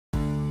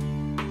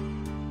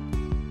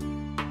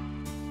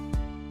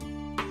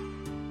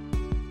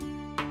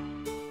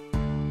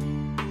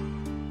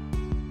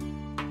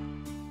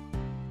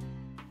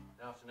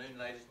afternoon,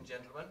 ladies and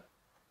gentlemen.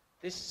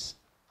 This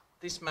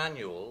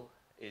manual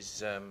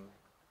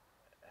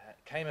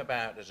came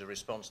about as a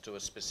response to a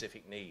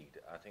specific need.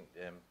 I think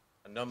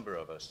a number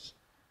of us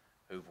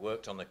who've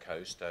worked on the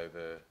coast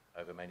over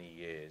many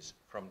years,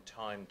 from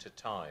time to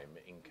time,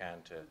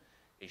 encounter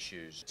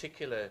issues. A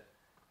particular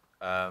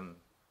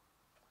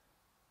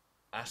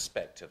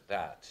aspect of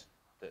that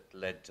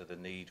led to the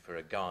need for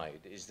a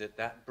guide is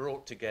that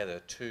brought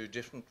together two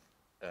different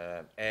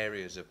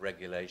areas of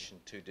regulation,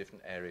 two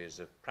different areas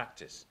of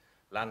practice: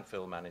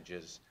 landfill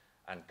managers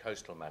and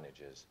coastal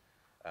managers,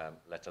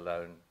 let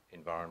alone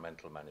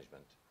environmental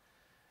management.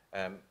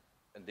 And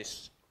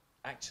this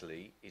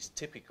actually is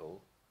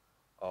typical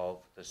of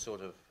the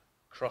sort of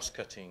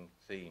cross-cutting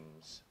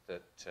themes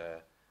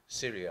that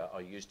Syria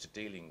are used to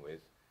dealing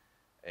with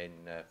in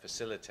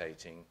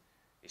facilitating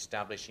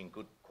establishing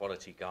good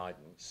quality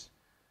guidance,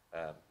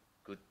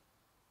 good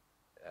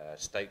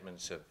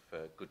statements of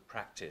good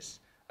practice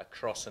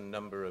across a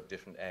number of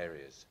different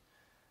areas.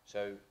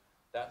 So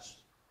that's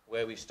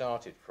where we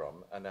started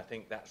from, and I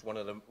think that's one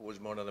of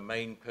the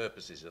main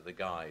purposes of the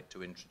guide,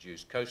 to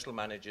introduce coastal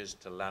managers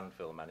to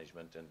landfill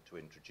management and to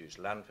introduce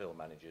landfill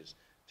managers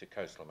to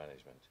coastal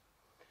management.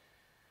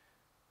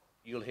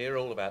 You'll hear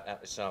all about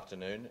that this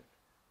afternoon.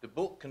 The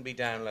book can be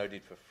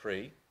downloaded for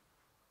free,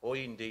 or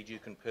indeed you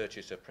can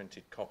purchase a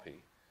printed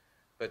copy,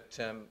 but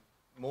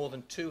more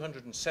than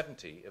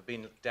 270 have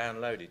been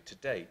downloaded to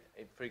date.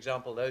 For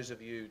example, those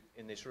of you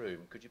in this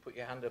room, could you put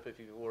your hand up if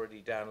you've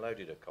already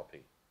downloaded a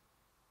copy?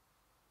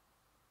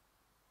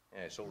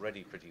 Yeah, it's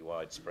already pretty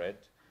widespread.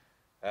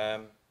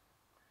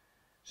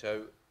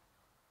 So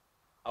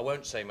I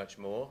won't say much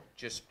more,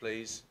 just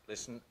please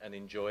listen and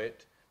enjoy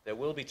it. There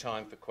will be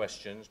time for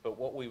questions, but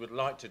what we would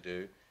like to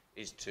do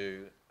is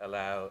to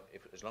allow,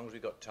 as long as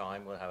we've got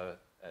time, we'll have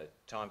a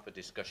time for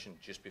discussion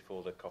just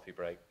before the coffee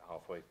break,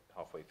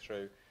 halfway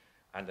through,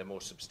 and a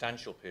more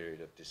substantial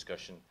period of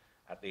discussion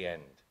at the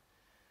end.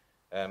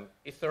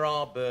 If there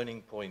are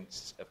burning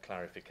points of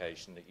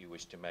clarification that you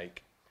wish to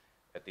make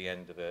at the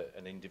end of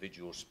an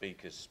individual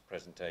speaker's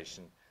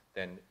presentation,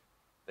 then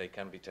they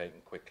can be taken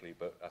quickly,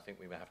 but I think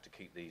we may have to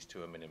keep these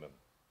to a minimum.